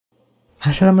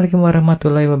Assalamualaikum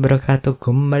warahmatullahi wabarakatuh.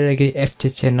 Kembali lagi di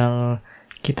FC Channel.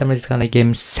 Kita melanjutkan lagi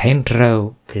game Saints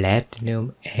Row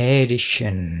Platinum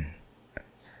Edition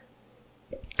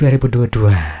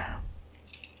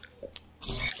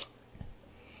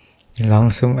 2022.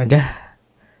 Langsung aja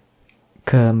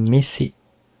ke misi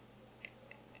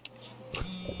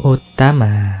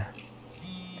utama.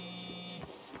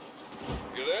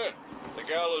 You there? The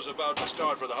gala's about to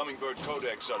start for the Hummingbird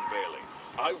Codex unveiling.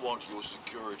 I want your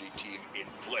security team in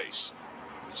place.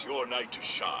 It's your night to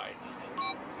shine.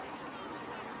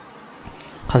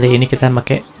 Kali ini kita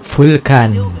pakai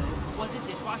Vulkan. Ini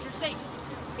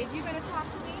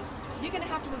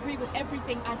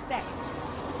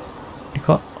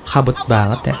kok kabut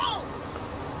banget ya?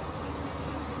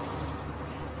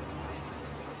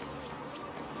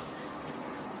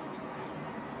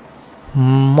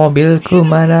 Mobilku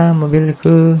mana?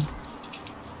 Mobilku.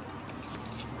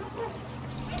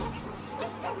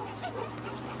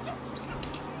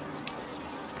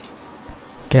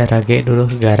 Garage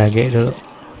dulu.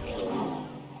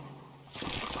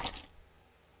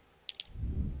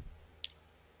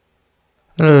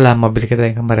 Lah, mobil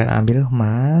kita yang kemarin ambil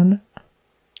mana?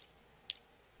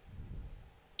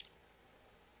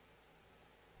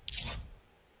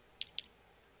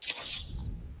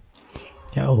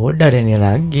 Ya udah deh, ini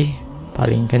lagi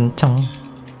paling kenceng.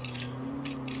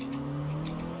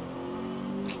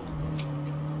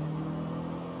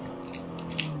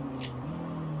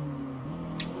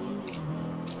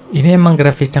 Ini emang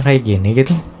grafisnya kayak gini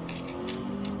gitu,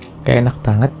 kayak enak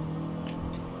banget.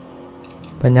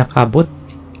 Banyak kabut.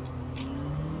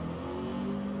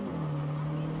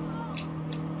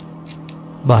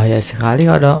 Bahaya sekali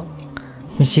kalau ada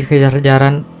misi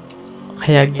kejar-kejaran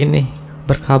kayak gini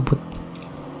berkabut.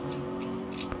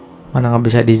 Mana nggak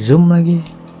bisa di zoom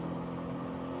lagi.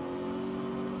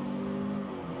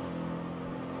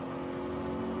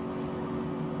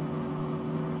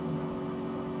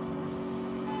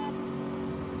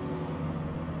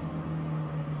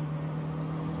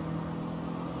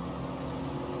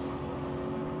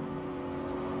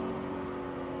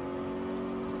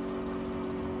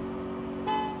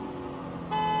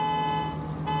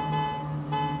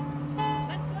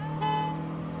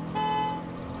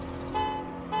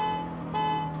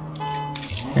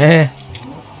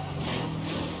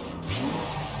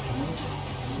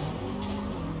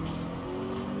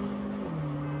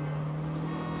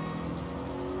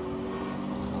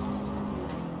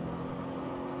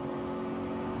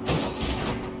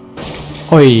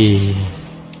 Oi.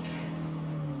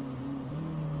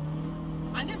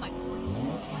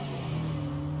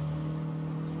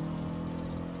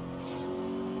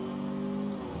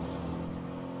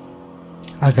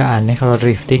 Agak aneh kalau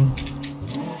drifting.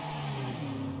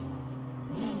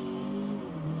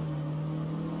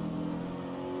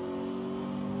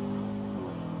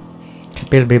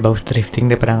 Tapi lebih bagus drifting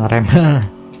daripada ngerem.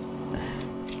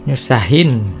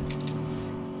 Nyusahin.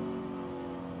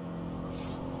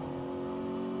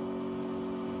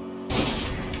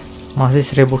 Masih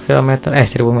 1000 km,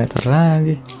 1000 meter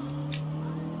lagi.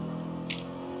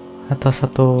 Atau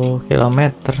 1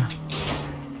 kilometer.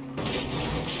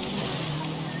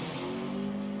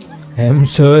 I'm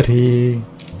sorry.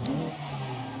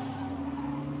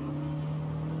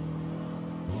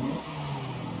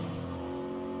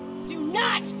 Do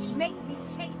not make me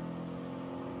chase.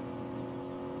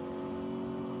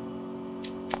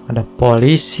 Ada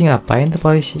polisi, ngapain tuh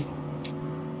polisi?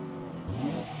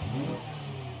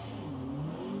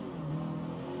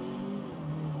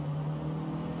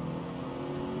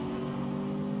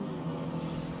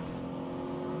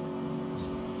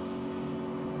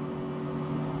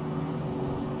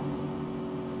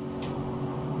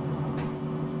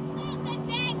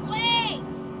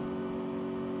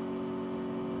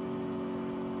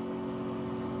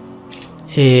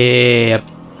 Yep.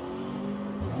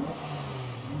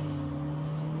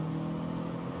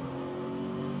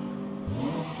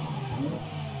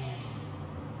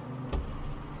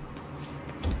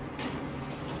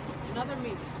 Another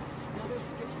meeting. Another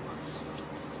skip marks.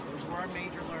 Those were our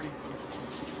major learning.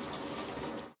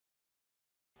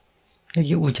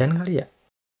 Lagi hujan kali ya?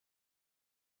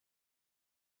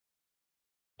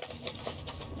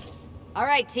 All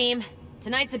right, team.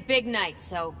 Tonight's a big night,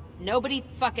 so nobody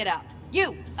fuck it up.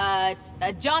 You,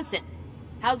 Johnson.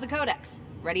 How's the Codex?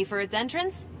 Ready for its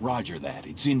entrance? Roger that.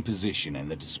 It's in position and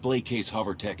the display case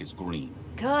hover tech is green.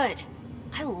 Good.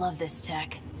 I love this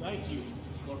tech. Thank you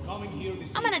for coming here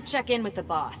this I'm gonna check in with the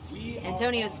boss.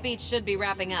 Antonio's speech should be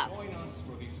wrapping up. join us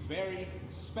for this very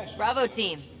special Bravo,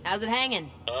 team. How's it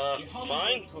hanging? The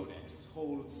Hummingbird Codex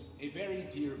holds a very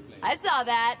dear place. I saw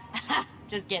that.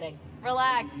 Just kidding.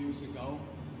 Relax. Years ago,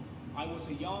 I was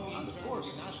a young intern at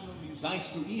the National Museum.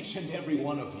 Thanks to each and every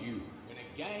one of you,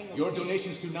 your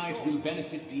donations tonight will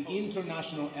benefit the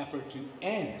international effort to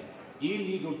end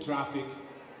illegal traffic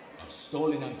of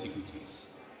stolen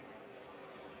antiquities.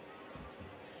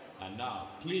 And now,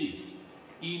 please,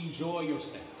 enjoy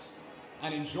yourselves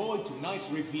and enjoy tonight's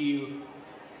reveal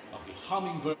of the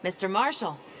Hummingbird. Mr.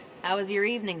 Marshall, how was your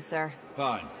evening, sir?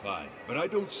 Fine, fine. But I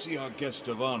don't see our guest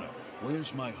of honor.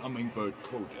 Where's my Hummingbird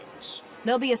Codex?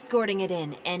 They'll be escorting it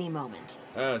in any moment.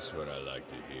 That's what I like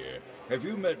to hear. Have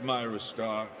you met Myra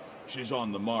Starr? She's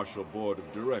on the Marshall Board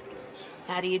of Directors.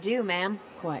 How do you do, ma'am?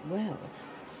 Quite well.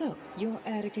 So, you're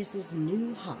Atticus's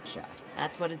new hotshot.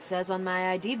 That's what it says on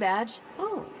my ID badge.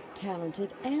 Oh,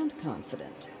 talented and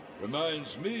confident.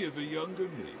 Reminds me of a younger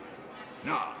me.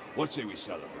 Now, what say we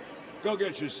celebrate? Go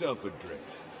get yourself a drink.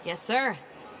 Yes, sir.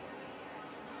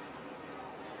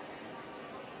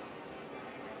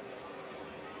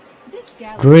 This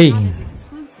gala Green. is not as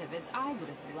exclusive as I would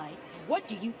have liked. What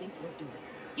do you think you're doing?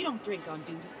 You don't drink on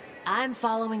duty. I'm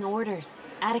following orders.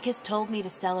 Atticus told me to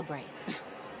celebrate.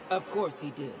 Of course he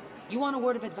did. You want a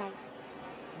word of advice?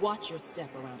 Watch your step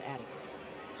around Atticus.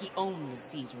 He only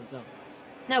sees results.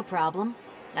 No problem.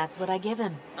 That's what I give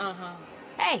him. Uh-huh.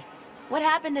 Hey, what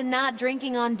happened to not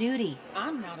drinking on duty?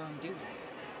 I'm not on duty.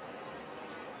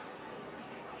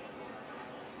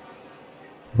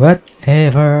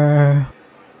 Whatever.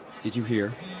 Did you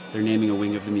hear? They're naming a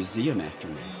wing of the museum after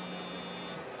me.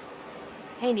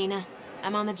 Hey, Nina.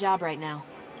 I'm on the job right now.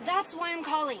 That's why I'm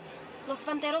calling. Los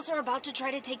Panteros are about to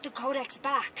try to take the Codex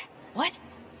back. What?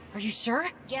 Are you sure?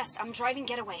 Yes, I'm driving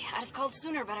getaway. I'd have called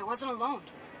sooner, but I wasn't alone.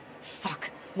 Fuck.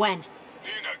 When?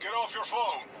 Nina, get off your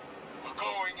phone. We're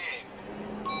going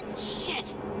in.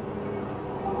 Shit!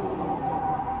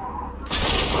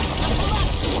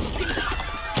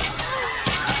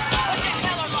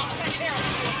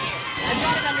 I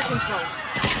got it under control.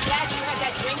 Glad you had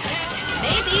that drink now?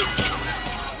 Maybe.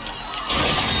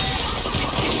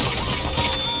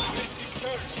 This is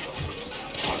Sergio.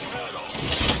 Hello.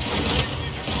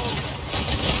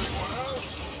 Anyone else?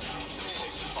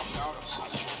 Fuck out of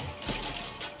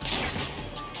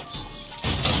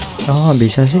Oh,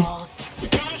 bisa sih. We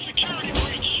got a security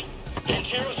breach.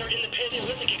 Panteros are in the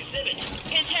Paleolithic exhibit.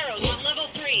 Panteros on level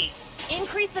 3.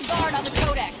 Increase the guard on the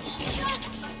Codex.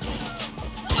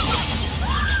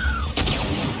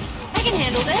 I can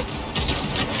handle this.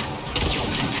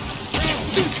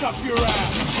 Lift up your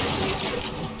ass!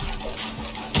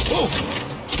 Oh!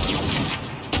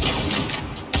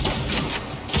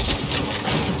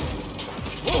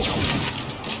 Whoa!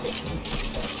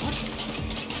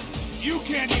 You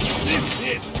can't even lift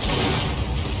this!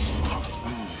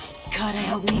 God, I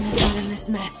hope Nina's not in this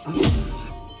mess.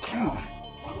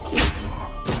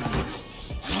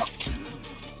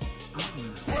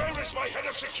 Where is my head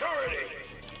of security?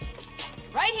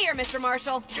 Right here, Mr.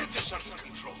 Marshall. Get this under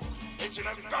control. It's an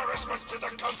embarrassment to the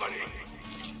company.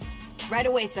 Right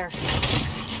away, sir.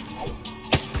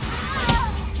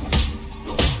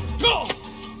 Go!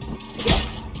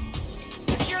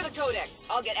 Secure the Codex.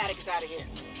 I'll get Atticus out of here.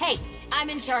 Hey, I'm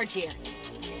in charge here.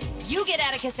 You get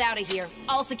Atticus out of here.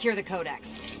 I'll secure the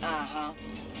Codex. Uh-huh.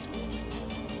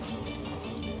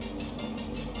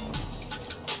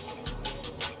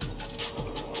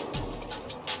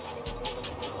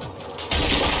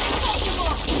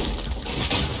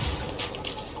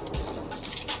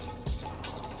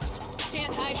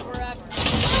 Can't hide forever.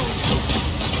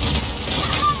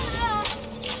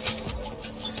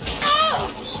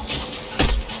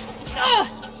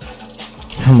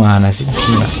 Mana sih?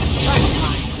 Gila.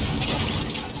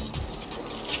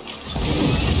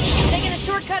 Taking a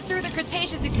shortcut through the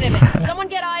Cretaceous exhibit. Someone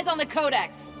get eyes on the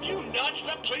Codex. You nuts?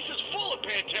 That place is full of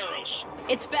Panteros.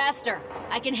 It's faster.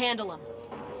 I can handle them.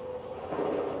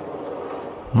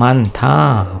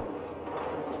 Mantap.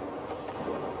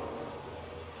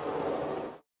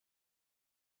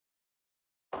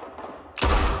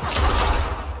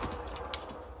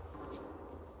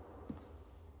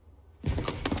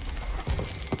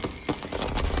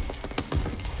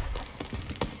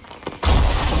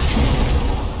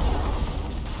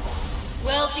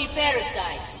 Wealthy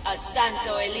parasites of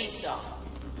Santo Eliso.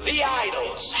 The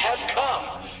idols have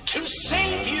come to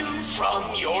save you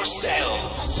from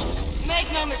yourselves.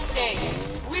 Make no mistake,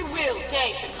 we will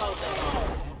take the Codex.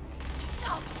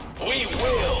 We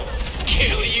will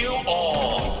kill you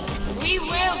all. We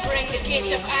will bring the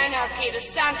gift of anarchy to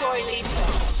Santo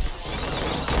Eliso.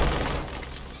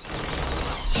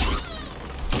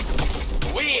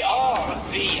 We are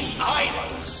the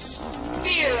idols.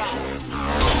 Fear us.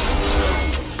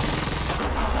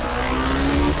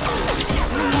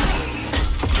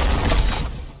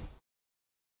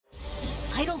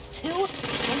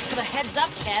 Heads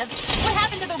up, Kev. What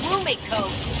happened to the roommate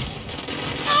code?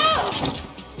 Oh!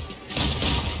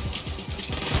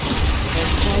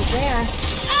 Right there.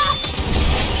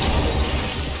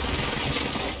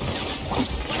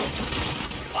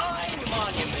 Fine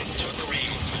monument to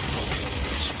greed.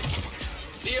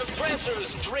 The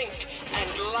oppressors drink and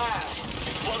laugh,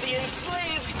 while the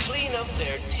enslaved clean up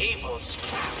their table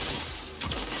scraps.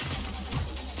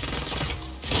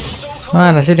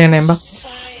 Mana sih dia nembak?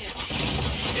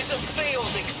 Is a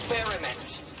failed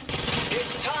experiment.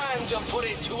 It's time to put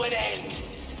it to an end.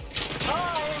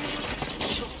 Time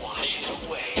to wash it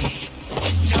away.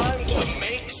 Time to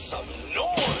make some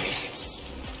noise.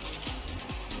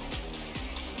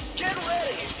 Get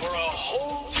ready for a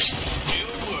whole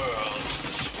new world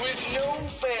with no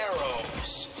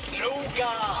pharaohs, no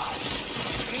gods,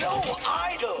 no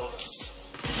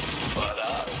idols, but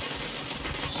us.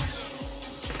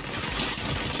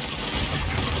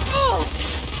 Oh!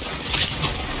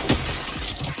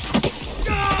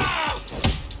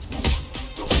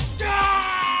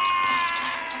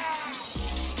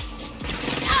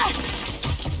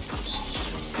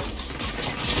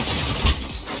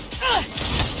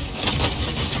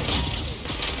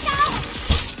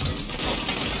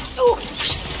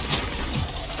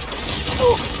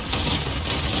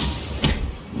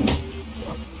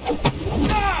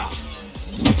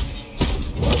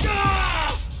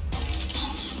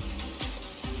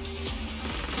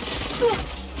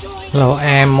 Low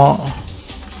ammo.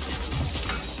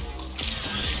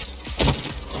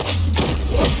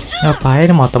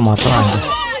 Ngapain motor-motor aja?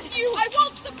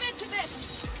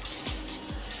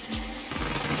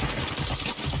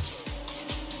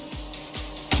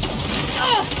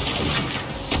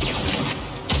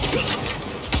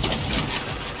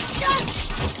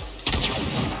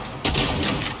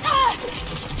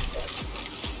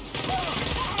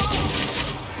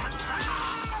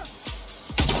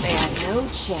 They had no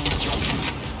chance.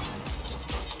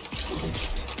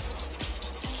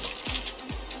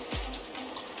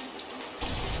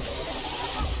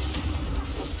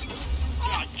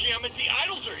 God damn it, the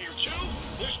idols are here too!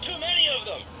 There's too many of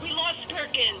them! We lost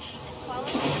Perkins!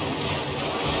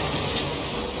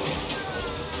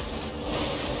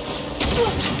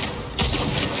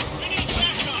 We need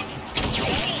backup! The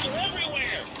idols are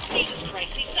everywhere! Jesus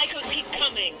Christ, these psychos keep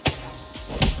coming!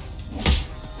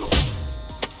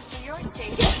 For your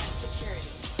safety and security.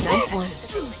 Nice one.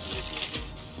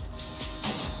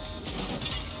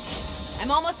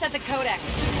 I'm almost at the codex.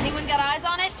 Anyone got eyes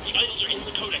on it? The idols are in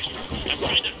the codex room. I'm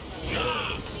trying to...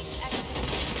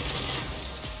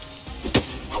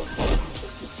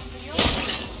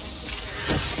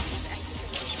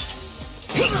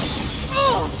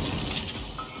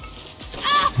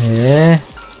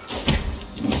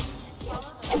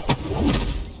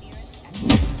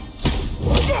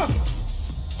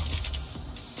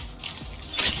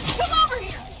 Come over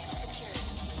here!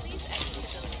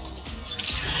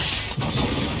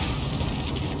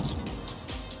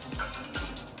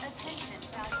 Attention,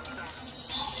 valued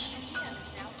guests. The museum is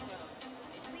now closed.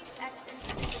 Please exit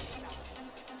at the gate shop.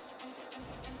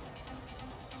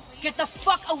 Get the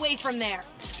fuck away from there!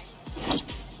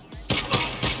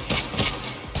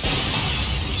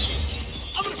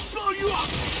 I'm gonna blow you up!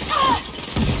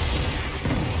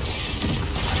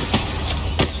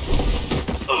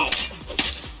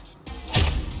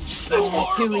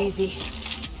 Oh, too easy.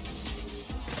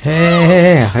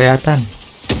 Hehehe, kelihatan.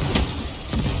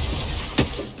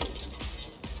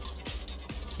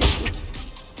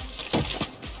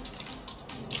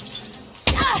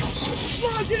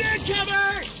 Launch it in,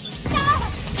 Kevin!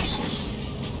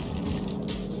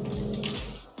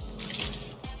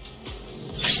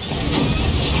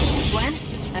 Gwen,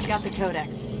 I've got the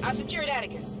codex. I've secured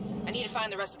Atticus. I need to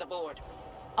find the rest of the board.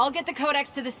 I'll get the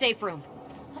codex to the safe room.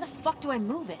 How the fuck do I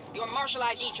move it? Your martial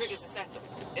ID triggers a sensor.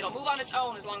 It'll move on its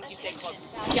own as long as you stay close.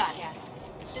 Got it. Guests.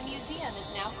 The museum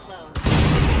is now closed.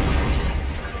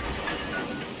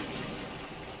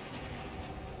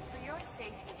 For your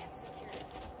safety and security.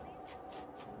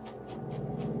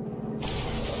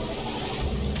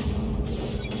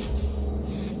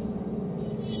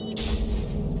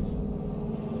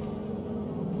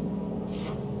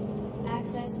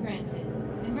 Access granted.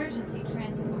 Emergency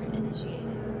transport initiated.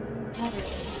 Cover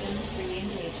systems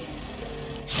re-engaging.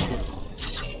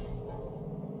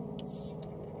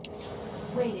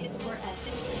 Waiting for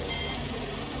exit.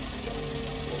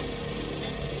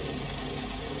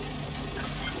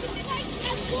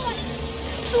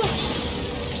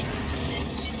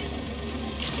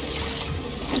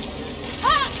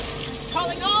 Ah!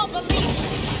 Calling all police!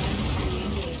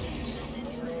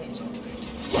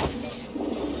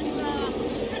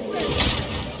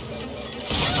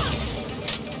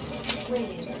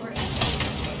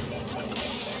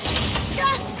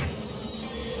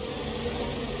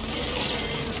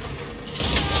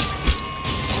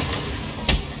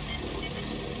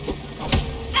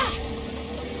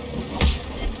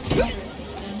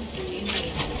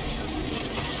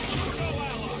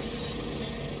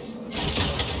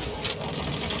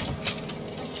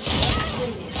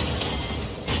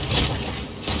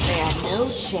 no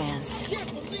chance.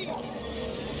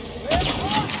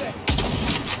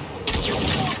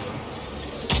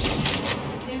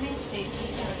 Resuming safety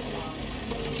protocol.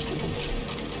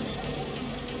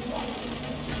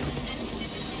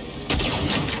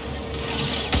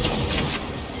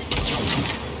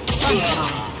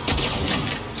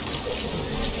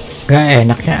 Gak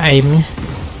enak ya aimnya.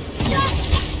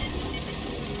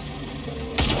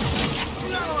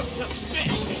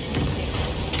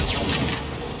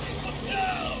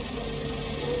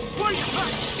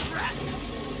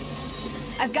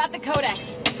 I've got the codex.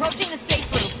 Approaching the safe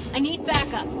room. I need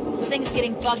backup. This thing's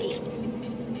getting buggy.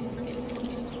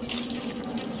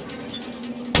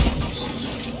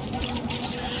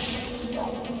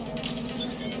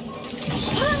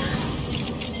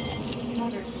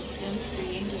 Motor systems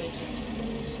re-engaging.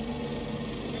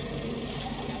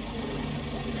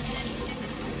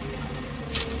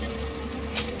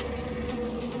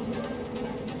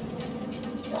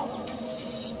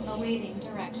 Awaiting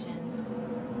directions.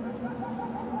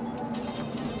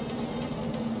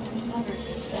 Motor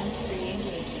systems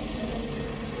re-engaging.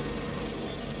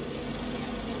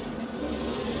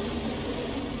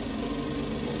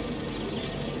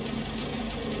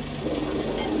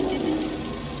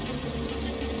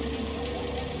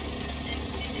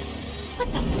 What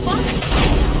the fuck?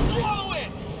 Blow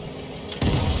it!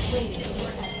 Waiting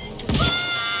for escort.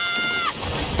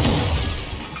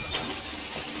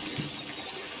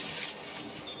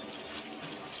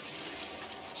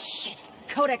 Shit.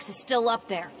 Codex is still up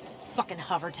there. Fucking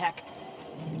hover tech.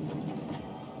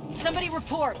 Somebody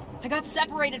report. I got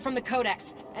separated from the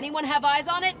codex. Anyone have eyes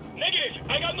on it? Negative!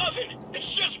 I got nothing!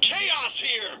 It's just chaos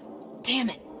here! Damn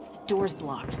it. Door's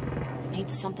blocked.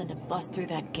 Need something to bust through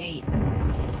that gate.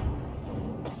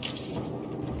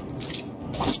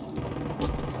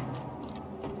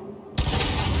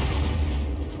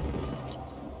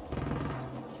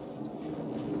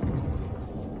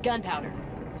 Gunpowder.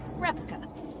 Replica.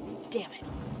 Damn it.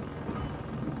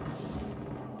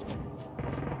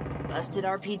 Busted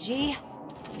RPG?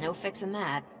 No fixing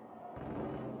that.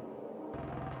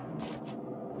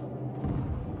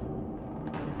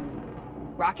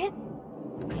 Rocket?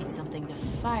 Need something to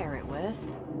fire it with.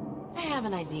 I have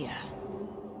an idea.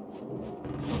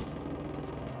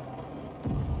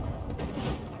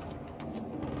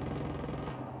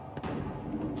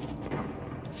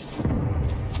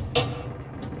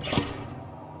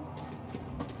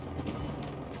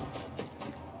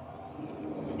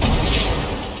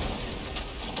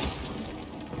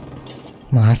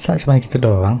 Masa cuma gitu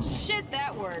doang? Shit,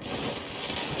 that word.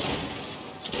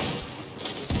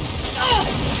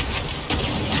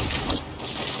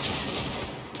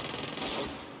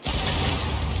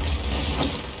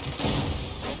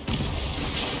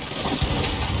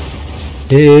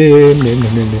 Dem.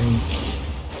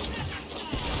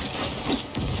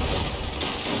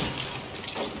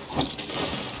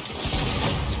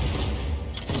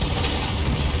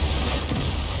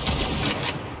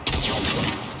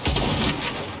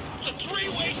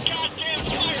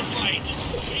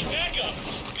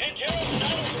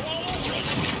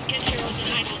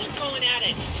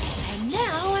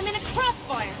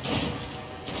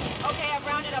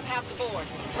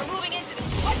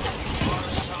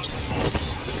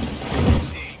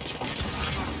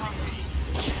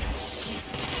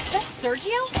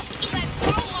 Sergio? Let's go,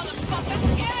 motherfucker!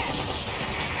 Yeah!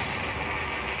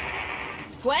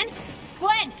 Gwen?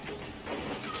 Gwen!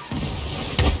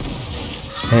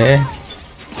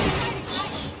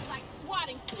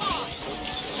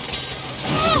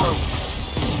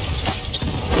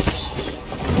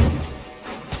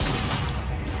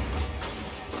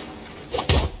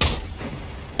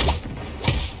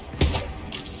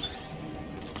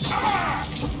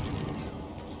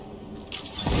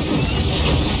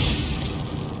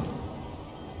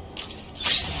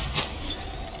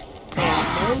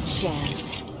 No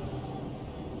chance.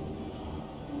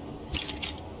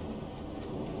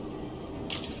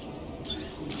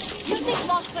 You think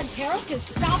Los Planteros can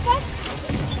stop us?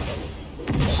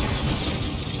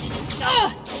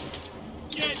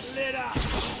 Get lit up!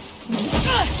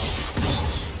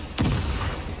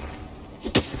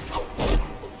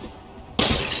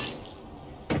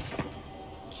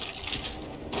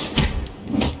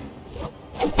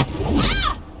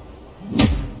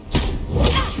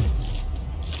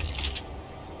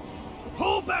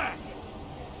 Pull back!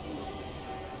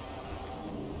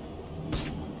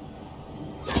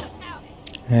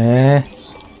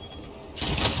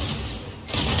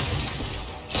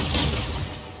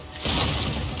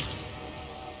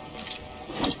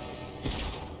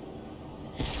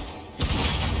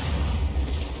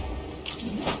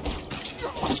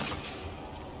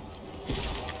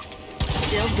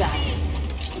 got it.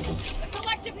 The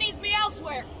collective needs me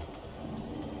elsewhere.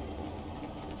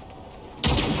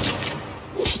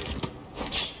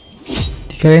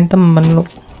 Dikirain temen lu.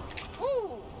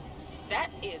 Ooh, that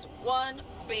is one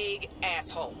big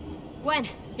asshole. Gwen,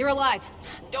 you're alive.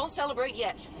 Don't celebrate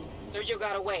yet. Sergio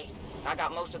got away. I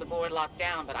got most of the board locked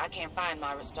down, but I can't find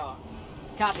Myra Starr.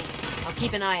 Copy. I'll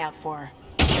keep an eye out for her.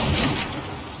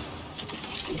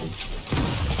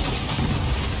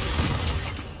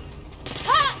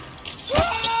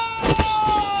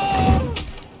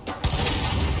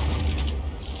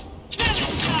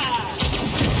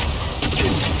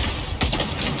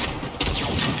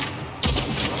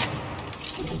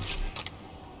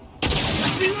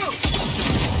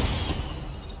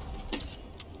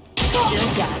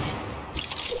 Still got it.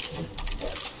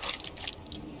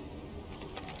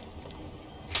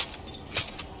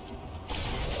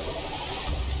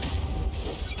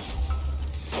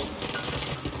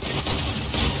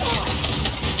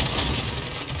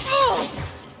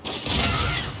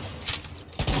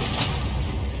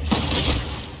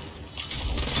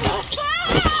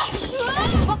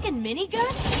 Fucking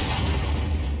minigun?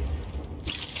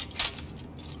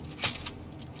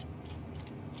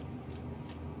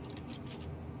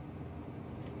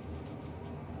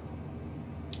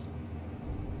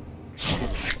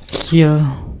 Skill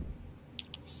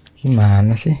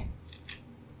gimana sih?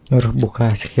 Nyuruh buka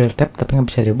skill tab tapi nggak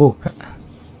bisa dibuka.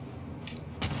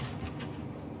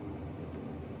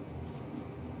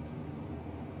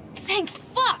 Thank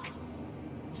fuck!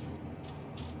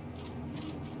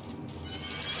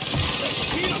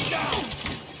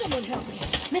 Someone help me.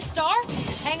 Miss Starr?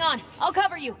 Hang on, I'll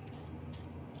cover you.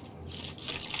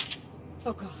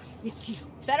 Oh God, it's you.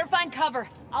 Better find cover.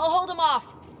 I'll hold him off.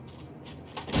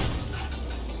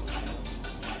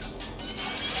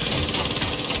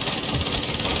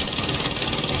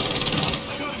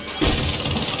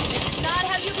 Not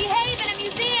how you behave in a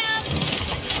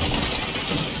museum!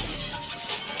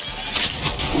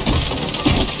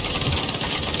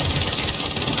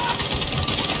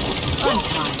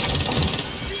 Untimed.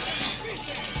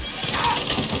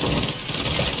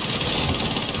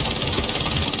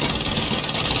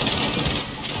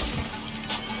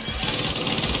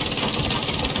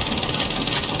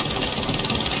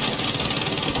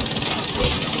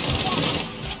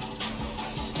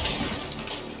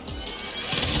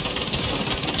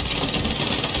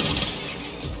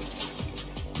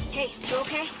 Hey, you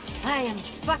okay? I am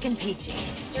fucking peachy.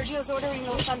 Sergio's ordering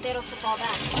Los Panteros to fall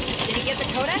back. Did he get the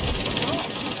codex? Oh,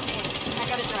 he's pissed. I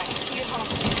gotta drive. See you at home.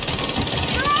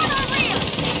 You're on our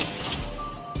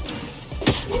rear!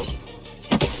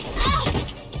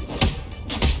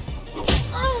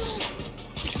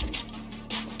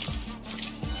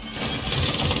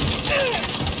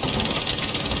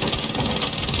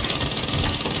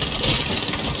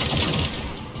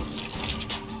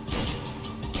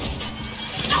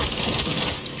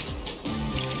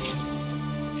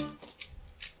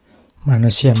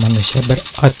 Manusia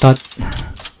berotot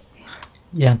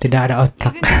yang tidak ada You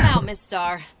otak. can come out, Miss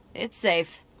Starr. It's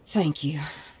safe. Thank you.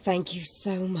 Thank you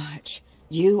so much.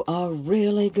 You are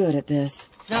really good at this.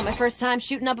 It's not my first time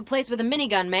shooting up a place with a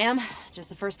minigun, ma'am. Just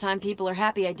the first time people are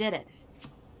happy I did it.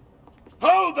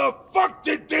 How the fuck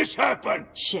did this happen?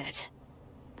 Shit.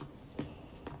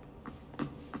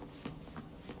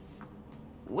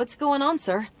 What's going on,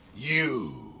 sir?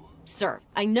 You. Sir,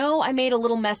 I know I made a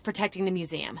little mess protecting the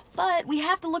museum, but we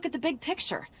have to look at the big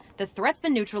picture. The threat's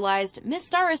been neutralized, Miss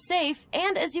Starr is safe,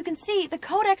 and as you can see, the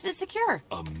codex is secure.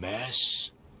 A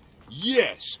mess?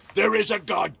 Yes, there is a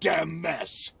goddamn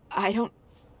mess. I don't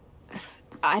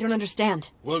understand.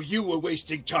 Well, you were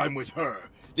wasting time with her.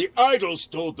 The idol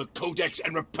stole the codex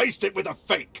and replaced it with a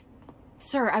fake.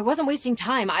 Sir, I wasn't wasting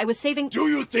time. I was saving... Do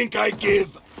you think I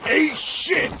give a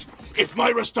shit if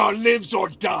Myra Starr lives or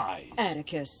dies?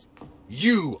 Atticus.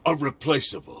 You are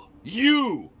replaceable.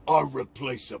 You are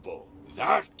replaceable.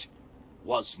 That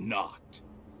was not.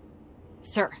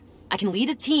 Sir, I can lead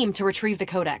a team to retrieve the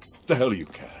codex. The hell you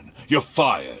can. You're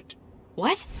fired.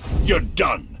 What? You're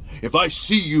done. If I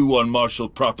see you on Marshall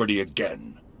property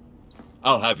again,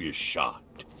 I'll have you shot.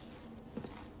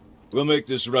 We'll make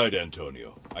this right,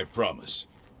 Antonio. I promise.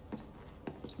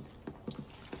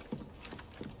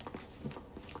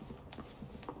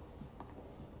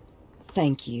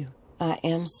 Thank you. I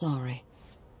am sorry.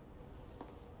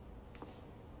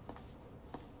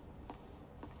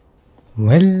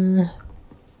 Well,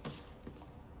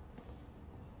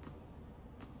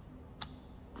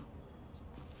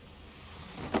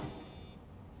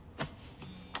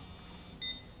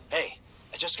 Hey,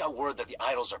 I just got word that the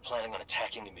idols are planning on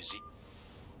attacking the museum.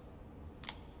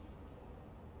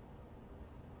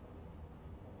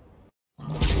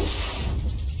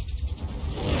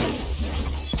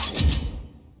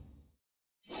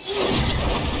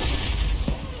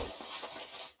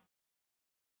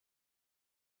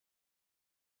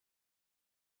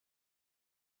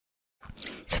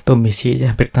 Satu misi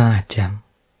aja hampir setengah jam.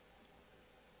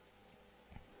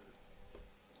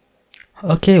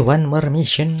 Oke, one more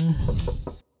mission.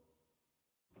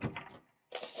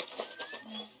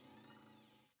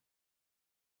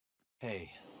 Hey,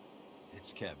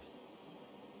 it's Kev.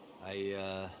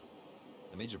 I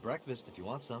made you breakfast if you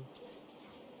want some.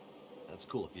 That's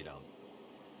cool if you don't.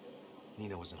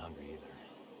 Nina wasn't hungry either.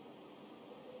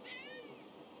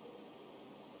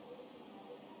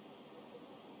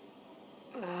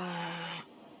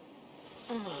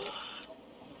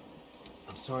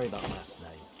 I'm sorry about last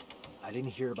night. I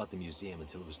didn't hear about the museum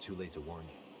until it was too late to warn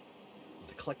you.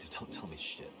 The collective don't tell me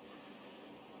shit.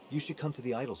 You should come to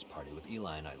the Idols party with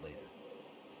Eli and I later.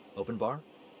 Open bar?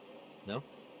 No?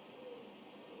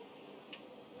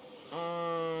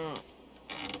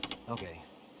 Okay.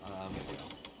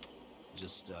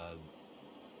 Just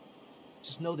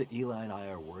know that Eli and I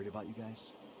are worried about you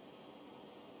guys.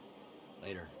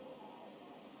 Later.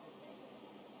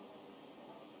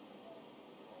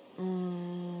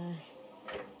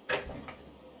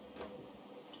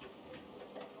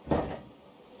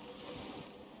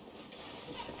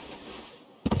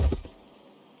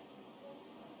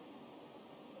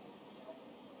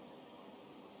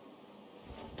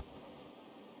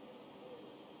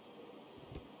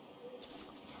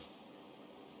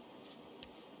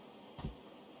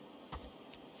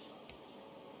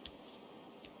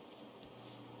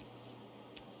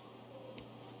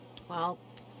 Well,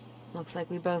 looks like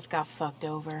we both got fucked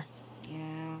over.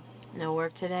 Yeah. No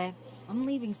work today? I'm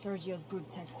leaving Sergio's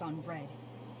group text on red.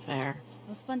 Fair.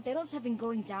 Los Panteros have been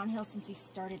going downhill since he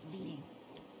started leading.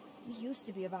 We used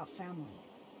to be about family.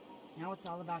 Now it's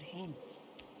all about him.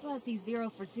 Plus, he's 0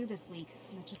 for 2 this week,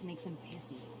 and that just makes him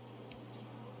pissy.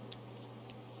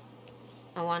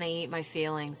 I want to eat my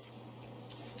feelings.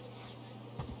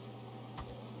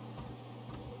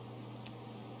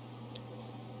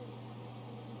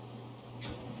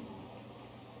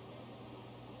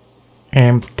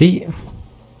 Empty.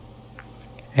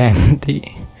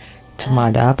 Cuma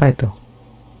ada apa itu?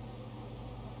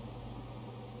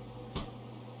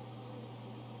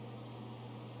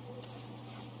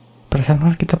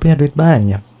 Perasaan kita punya duit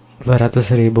banyak,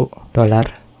 $200.000.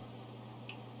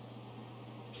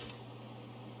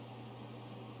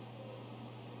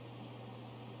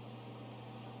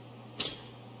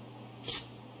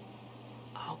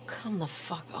 Oh, come the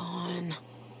fuck on.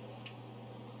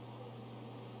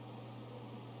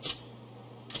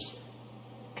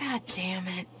 God damn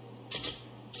it.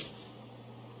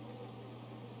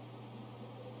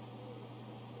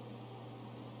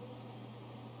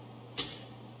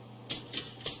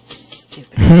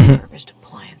 Stupid refurbished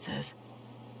appliances.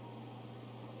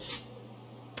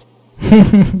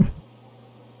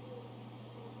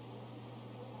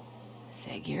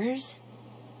 Figures?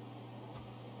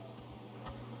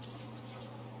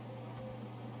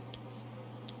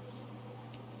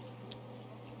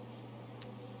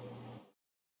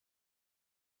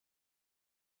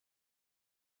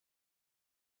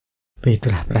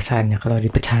 Begitulah perasaannya kalau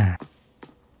dipecat.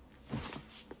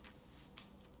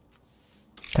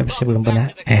 Tapi sebelum pernah,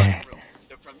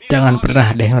 jangan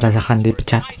pernah deh merasakan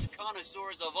dipecat.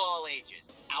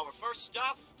 Our first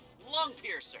stop, Lung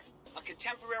Piercer, a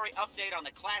contemporary update on the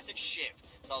classic Shiv,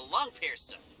 the Lung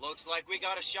Piercer. Looks like we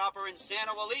got a shopper in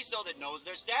Santa Aliso that knows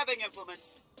their stabbing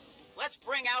implements. Let's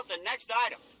bring out the next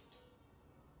item.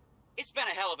 It's been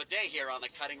a hell of a day here on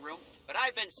the cutting room, but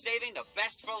I've been saving the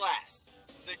best for last.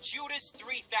 The Judas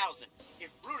 3000.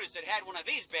 If Brutus had had one of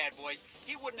these bad boys,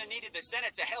 he wouldn't have needed the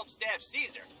Senate to help stab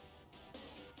Caesar.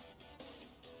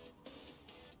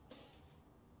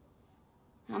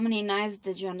 How many knives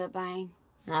did you end up buying?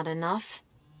 Not enough?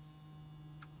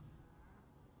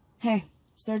 Hey,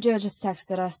 Sergio just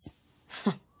texted us.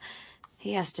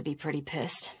 He has to be pretty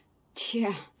pissed.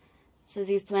 Yeah. Says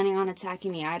he's planning on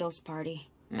attacking the Idols party.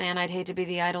 Man, I'd hate to be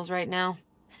the Idols right now.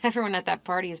 Everyone at that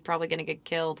party is probably gonna get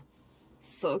killed.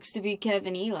 Sucks to be Kev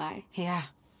and Eli. Yeah.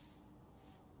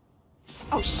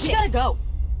 Oh shit! We gotta go!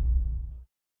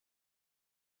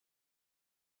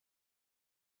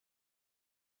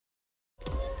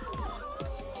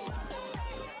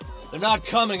 They're not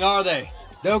coming, are they?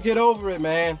 They'll get over it,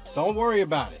 man. Don't worry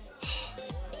about it.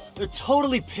 They're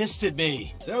totally pissed at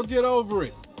me. They'll get over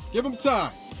it. Give them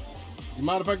time. You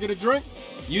mind if I get a drink?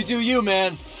 You do you,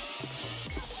 man.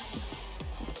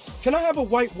 Can I have a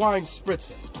white wine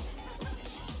spritzer?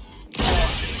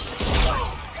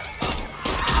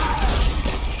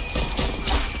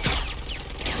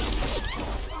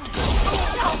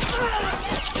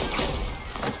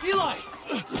 Eli!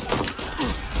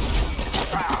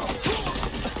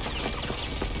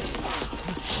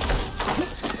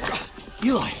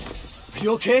 Eli, Are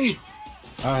you okay?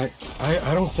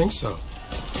 I don't think so.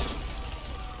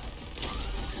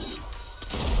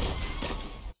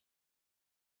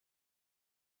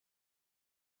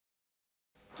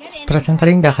 Perasaan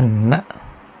tadi nggak kena.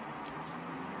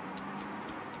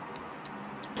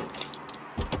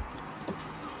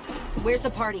 Where's the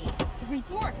party? The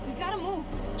resort. We gotta move.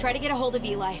 Try to get a hold of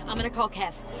Eli. I'm gonna call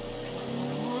Kev.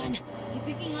 Come on. You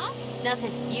picking up?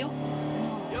 Nothing. You?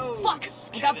 Yo, Fuck! this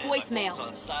is I got Kevin. voicemail. My phone's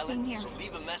on silent, Same here. so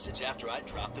leave a message after I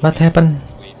drop the What beat. happened?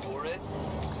 Wait for it.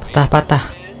 Patah.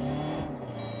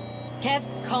 Kev,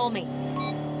 call me.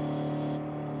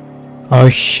 Oh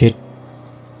shit.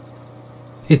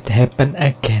 It happened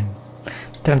again.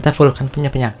 Ternyata Vulkan punya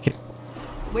penyakit.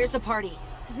 Where's the party?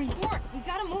 The resort. We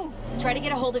gotta move. Try to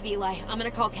get a hold of Eli. I'm gonna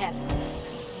call Kev.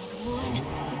 Come on. You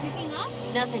picking up?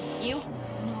 Nothing. You?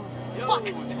 No. Yo, Fuck!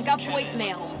 this I got is Kevin.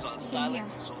 voicemail. My phone's on silent,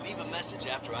 so leave a message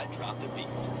after I drop the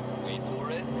beat. Wait for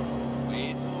it.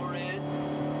 Wait for it.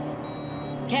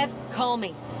 Kev, call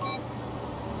me.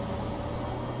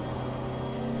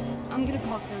 I'm gonna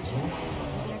call Sergio.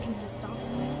 Maybe I can put a stop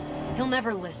to this. He'll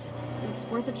never listen. It's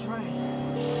worth a try.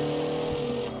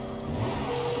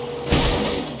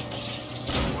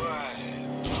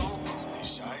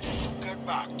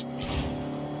 Back to me.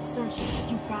 Sergio,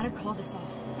 you gotta call this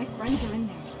off. My friends are in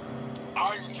there.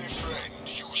 I'm the friend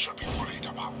you should be worried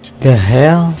about. The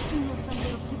hell?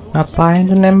 Ngapain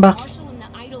tuh nembak? Marshall and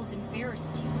the idols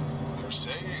embarrassed you. You're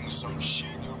saying some shit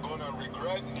you're gonna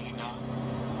regret, Nina.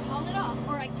 Call it off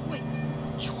or I quit.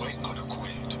 You ain't gonna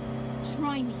quit.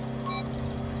 Try me.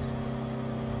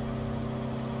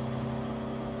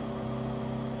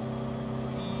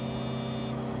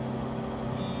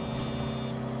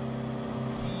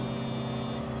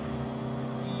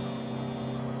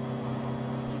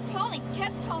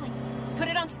 Kev's calling. Put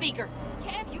it on speaker.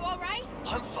 Kev, you alright?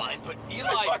 I'm fine, but Eli...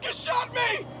 They fucking shot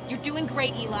me! You're doing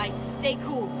great, Eli. Stay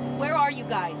cool. Where are you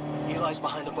guys? Eli's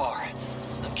behind the bar.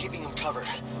 I'm keeping him covered.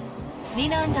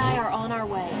 Nina and I are on our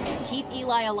way. Keep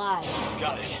Eli alive.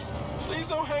 Got it. Please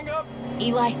don't hang up.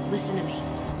 Eli, listen to me.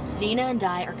 Nina and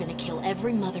I are gonna kill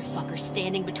every motherfucker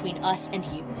standing between us and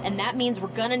you. And that means we're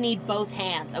gonna need both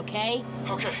hands, okay?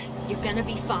 Okay. You're gonna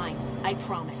be fine. I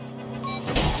promise.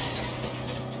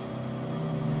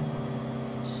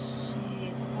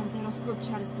 Group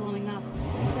chat is blowing up.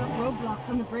 Set roadblocks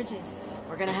on the bridges.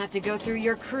 We're gonna have to go through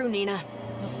your crew, Nina.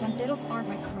 Los Panteros aren't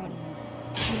my crew anymore.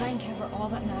 Eli and Kev are all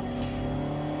that matters.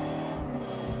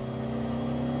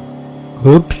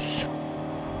 Oops.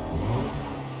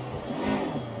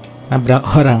 Nabrak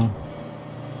orang.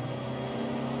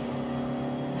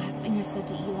 The last thing I said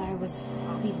to Eli was,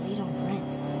 I'll be late on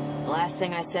rent. The last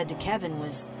thing I said to Kevin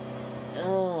was,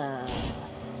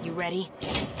 you ready?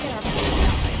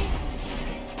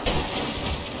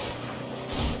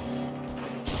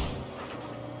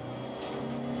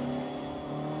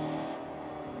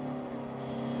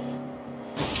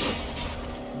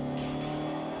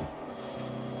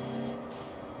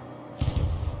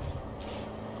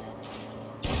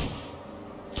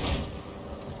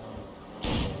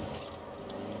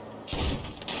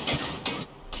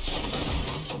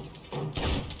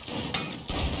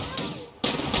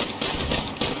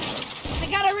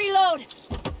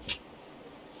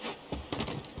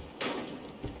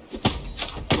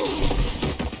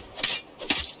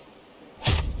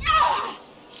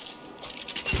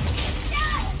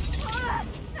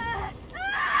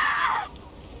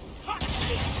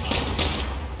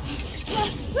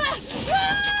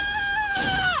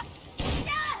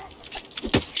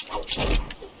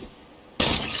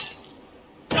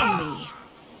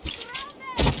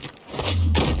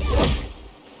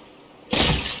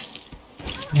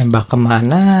 Nembak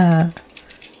kemana?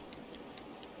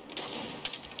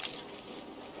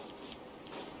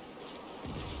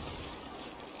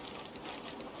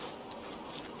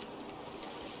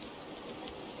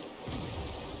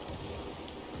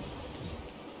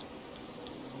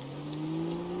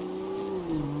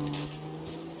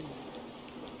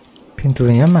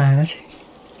 Pintunya mana sih?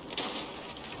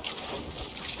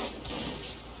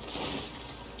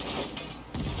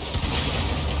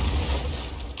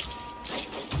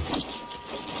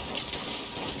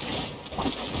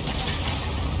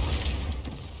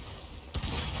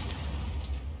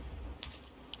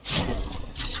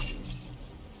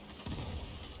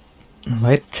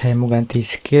 Wait, saya mau ganti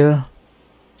skill.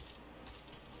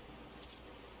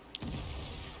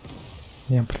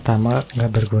 Yang pertama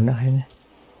nggak berguna kayaknya.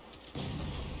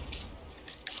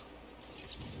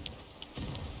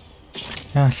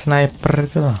 Yang sniper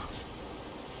itu loh.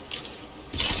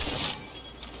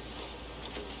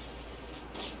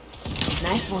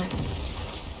 Nice one.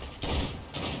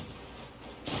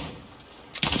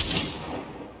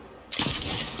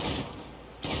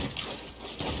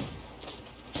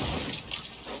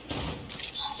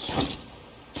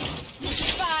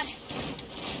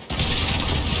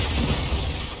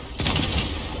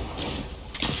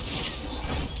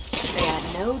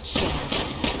 No chance.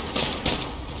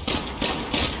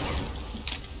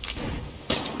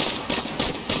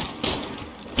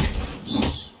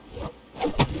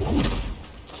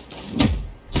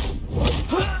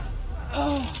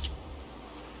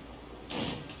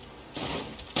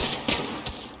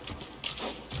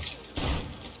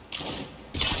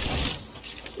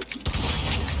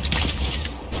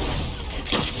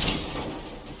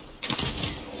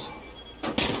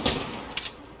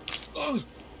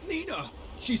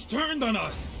 She's turned on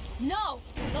us! No!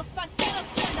 Los Panteros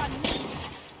turned on me!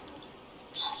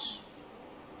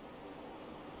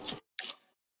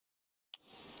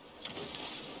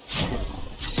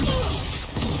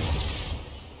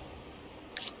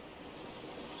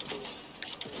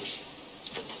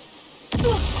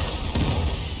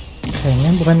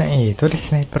 Kayaknya bukan itu di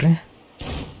snipernya.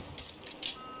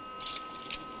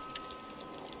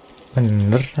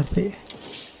 Bener tapi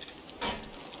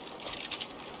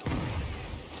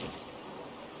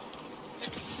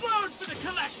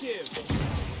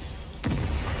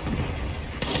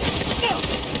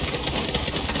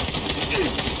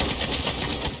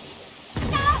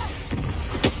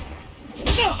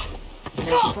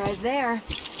No surprise there.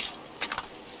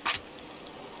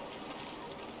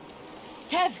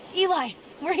 Kev, Eli,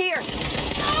 we're here.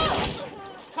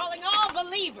 Calling all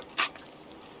believers.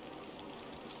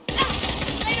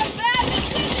 Made a bad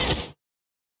decision!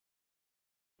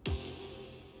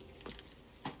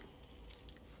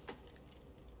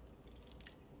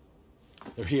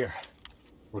 They're here.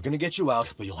 We're gonna get you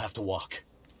out, but you'll have to walk.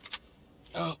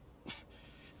 Oh.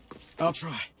 I'll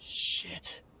try.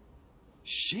 Shit.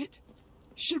 Shit?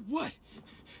 Shit what?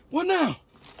 What now?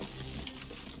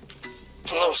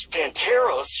 Los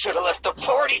Panteros should have left the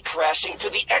party crashing to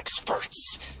the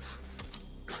experts.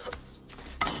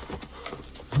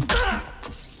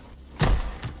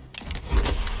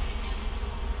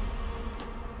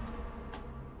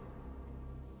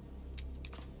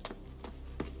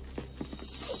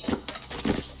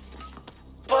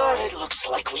 But it looks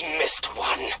like we missed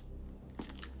one.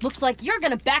 Looks like you're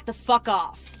gonna back the fuck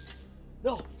off.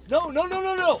 No.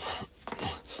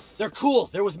 They're cool.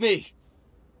 They're with me.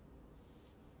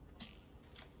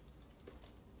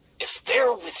 If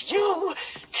they're with you,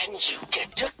 then you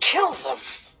get to kill them.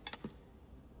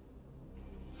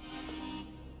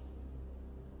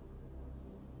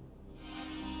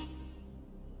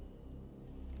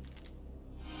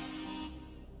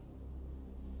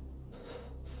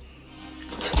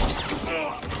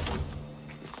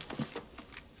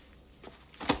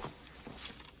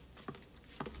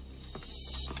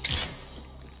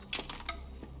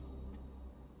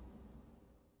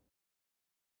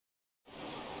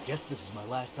 Guess this is my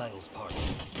last Idols party.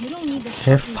 You don't need the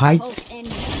fight.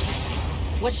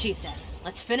 What she said.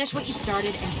 Let's finish what you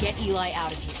started and get Eli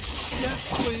out of here. Yes,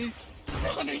 please.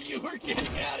 None of you are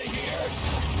getting out of here.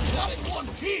 Not in one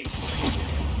piece.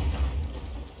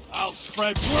 I'll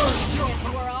spread word.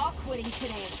 We're all quitting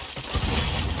today.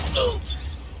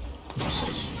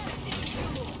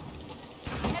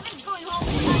 Kevin's going home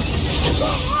tonight.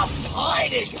 Stop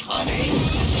hiding, honey.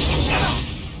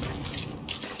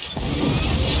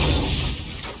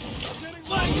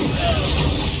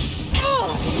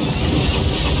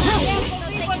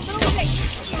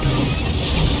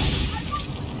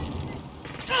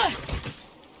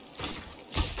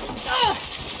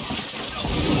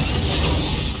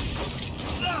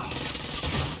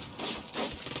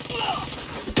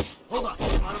 Hold on,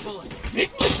 I'm out of bullets. Big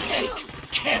mistake,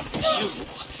 can't you?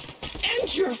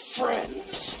 And your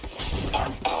friends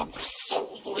are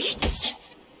obsolete.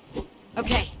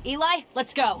 Okay, Eli,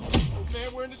 let's go.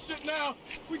 Man, we're in the shit now.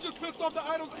 We just pissed off the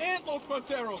Idols and Los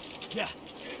Panteros. Yeah,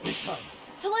 big time.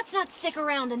 So let's not stick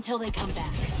around until they come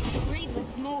back. Agreed,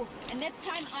 let's move. And this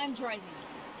time I'm driving.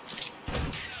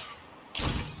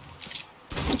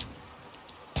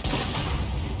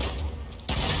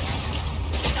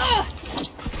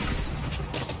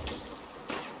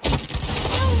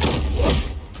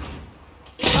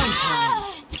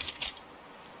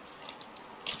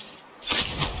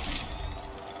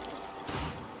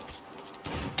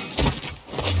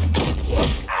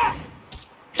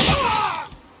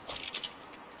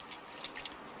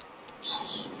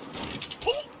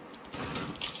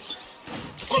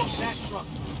 That truck.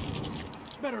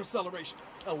 Better acceleration.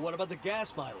 Oh, what about the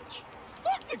gas mileage?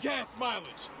 Fuck the gas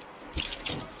mileage.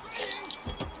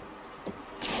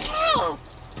 Oh,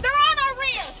 they're on our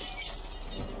rear.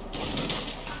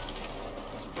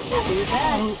 Happy with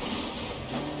that.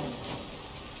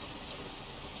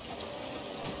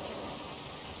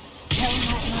 Tell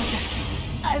my mother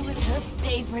I was her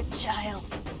favorite child.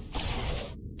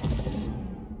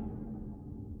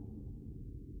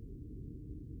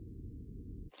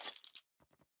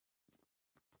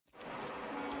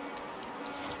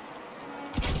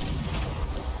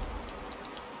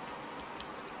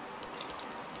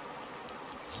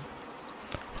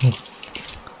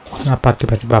 Kenapa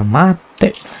tiba-tiba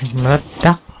mati?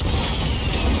 Meledak.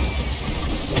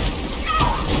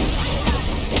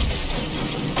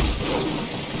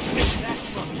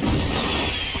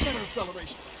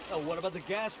 Oh, what about the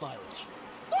gas mileage?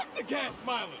 Fuck the gas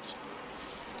mileage!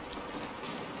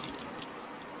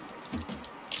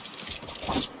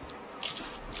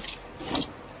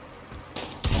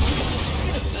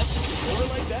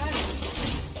 Like that?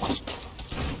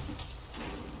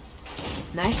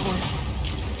 Nice one.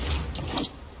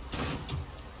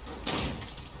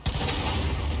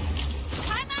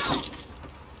 Time out!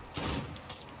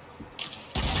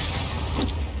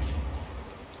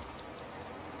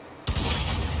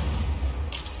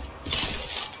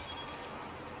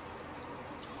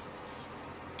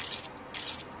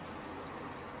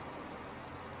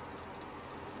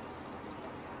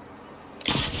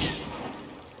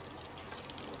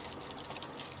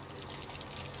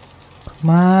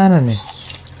 Mana nih?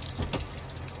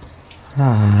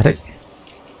 Lari.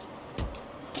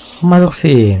 Masuk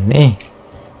sini.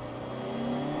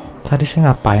 Tadi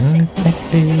saya ngapain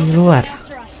di luar?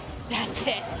 That's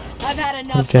it. I've had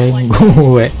enough. Kerjain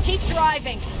gue. Keep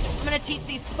driving. I'm gonna teach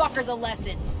these fuckers a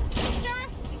lesson. Sure?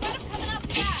 You got them coming up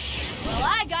fast. Well,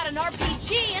 I got an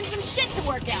RPG and some shit to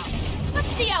work out. Let's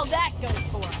see how that goes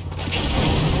for them.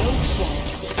 No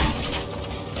chance.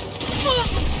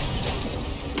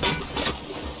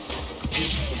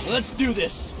 Let's do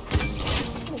this.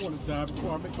 I don't want to die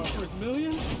before I make my first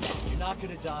million. You're not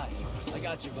gonna die. I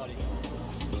got you, buddy.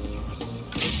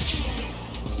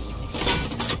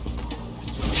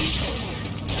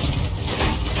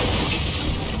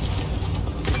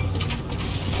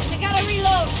 I gotta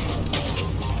reload.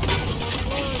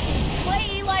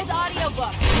 Play Eli's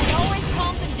audiobook. It always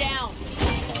calms him down.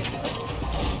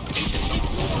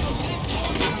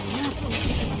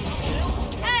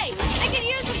 Hey, I can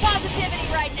use some positivity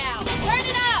right now. Turn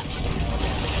it up.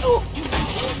 Ooh.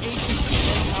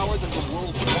 Power than the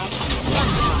world wants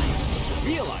sometimes.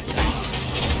 Realize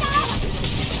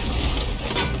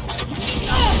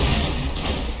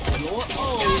your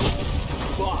own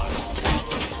boss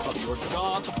of your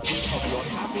job, of your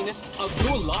happiness, of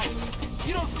your life.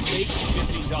 You don't make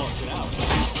 $15 an hour.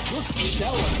 You're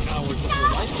selling hours of your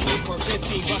life away for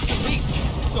 $15 a piece.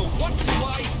 So what do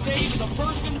I say to the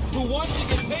person who wants to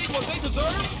get paid what they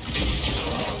deserve?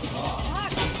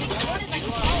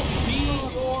 Be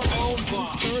your own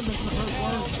boss.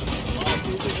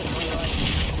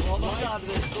 Almost out of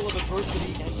this, still have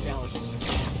adversity and challenges.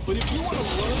 But if you want to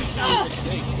learn from your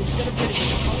mistakes instead of getting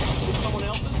accustomed to someone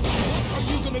else's, what are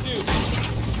you gonna do?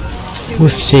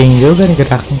 Pusing juga nih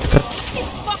geraknya cepet. These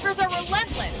fuckers are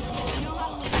relentless.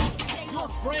 Your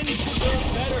friends deserve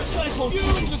better. You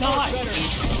deserve better.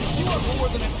 You are more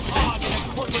than a cog in a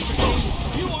corporate machine.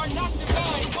 You are not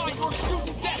defined by your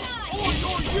student debt or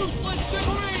your useless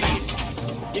degree.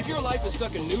 If your life is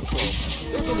stuck in neutral,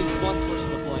 there's only one person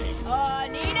to blame.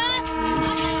 Nina?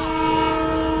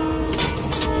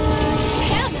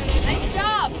 Damn, nice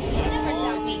job. Never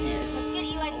doubt me. Let's get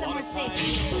Eli somewhere safe.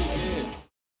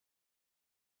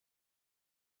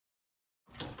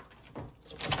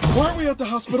 Why are we at the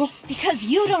hospital? Because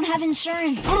you don't have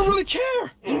insurance. I don't really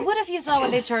care. You would if you saw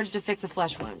what they charged to fix a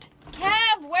flesh wound.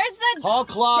 Kev, where's the... Hall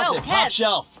closet, Yo, top Kev.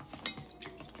 shelf.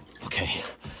 Okay,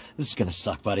 this is gonna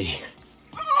suck, buddy.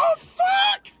 Oh,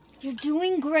 fuck! You're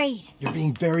doing great. You're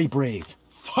being very brave.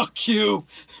 Fuck you.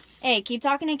 Hey, keep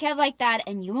talking to Kev like that,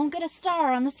 and you won't get a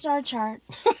star on the star chart.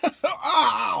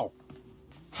 Ow!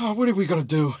 Oh, what are we gonna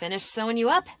do? Finish sewing you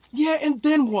up? Yeah, and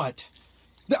then what?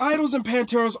 The Idols and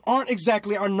Panteras aren't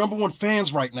exactly our #1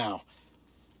 fans right now.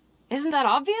 Isn't that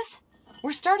obvious?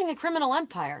 We're starting a criminal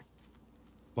empire.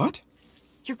 What?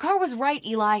 Your car was right,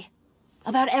 Eli.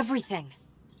 About everything.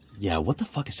 Yeah, what the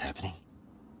fuck is happening?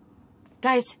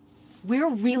 Guys, we're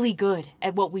really good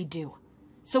at what we do.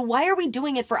 So why are we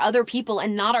doing it for other people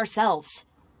and not ourselves?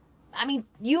 I mean,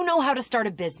 you know how to start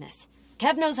a business.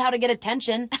 Kev knows how to get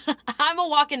attention. I'm a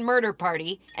walking murder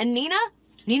party. And Nina?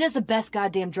 Nina's the best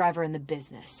goddamn driver in the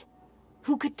business.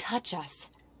 Who could touch us?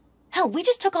 Hell, we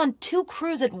just took on 2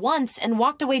 crews at once and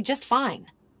walked away just fine.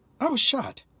 I was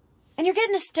shot. And you're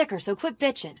getting a sticker, so quit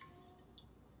bitching.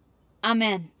 I'm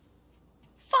in.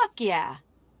 Fuck yeah.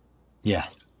 Yeah,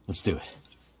 let's do it.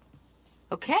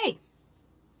 Okay.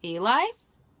 Eli?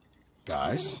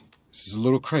 Guys, this is a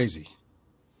little crazy.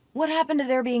 What happened to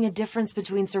there being a difference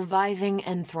between surviving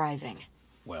and thriving?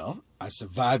 Well, I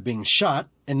survived being shot,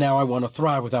 and now I want to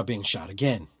thrive without being shot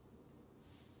again.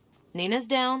 Nina's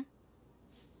down.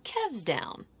 Kev's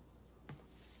down.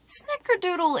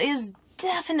 Snickerdoodle is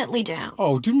definitely down.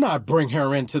 Oh, do not bring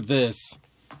her into this.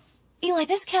 Eli,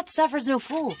 this cat suffers no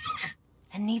fools.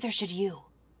 And neither should you.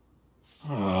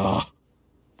 Ugh.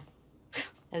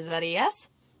 Is that a yes?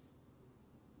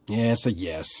 Yeah, it's a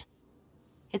yes.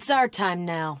 It's our time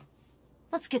now.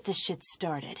 Let's get this shit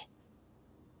started.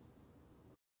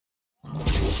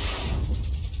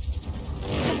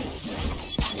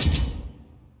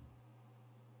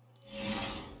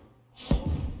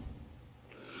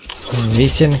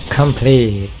 Mission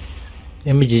complete.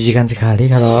 Ini menjijikan sekali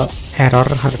kalau error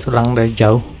harus ulang dari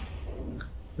jauh.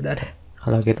 Udah deh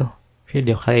kalau gitu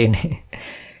video kali ini.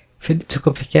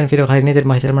 Cukup sekian video kali ini.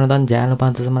 Terima kasih telah menonton. Jangan lupa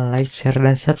untuk teman like, share,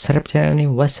 dan subscribe channel ini.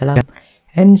 Wassalam,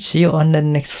 and see you on the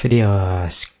next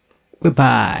videos. Bye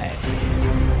bye.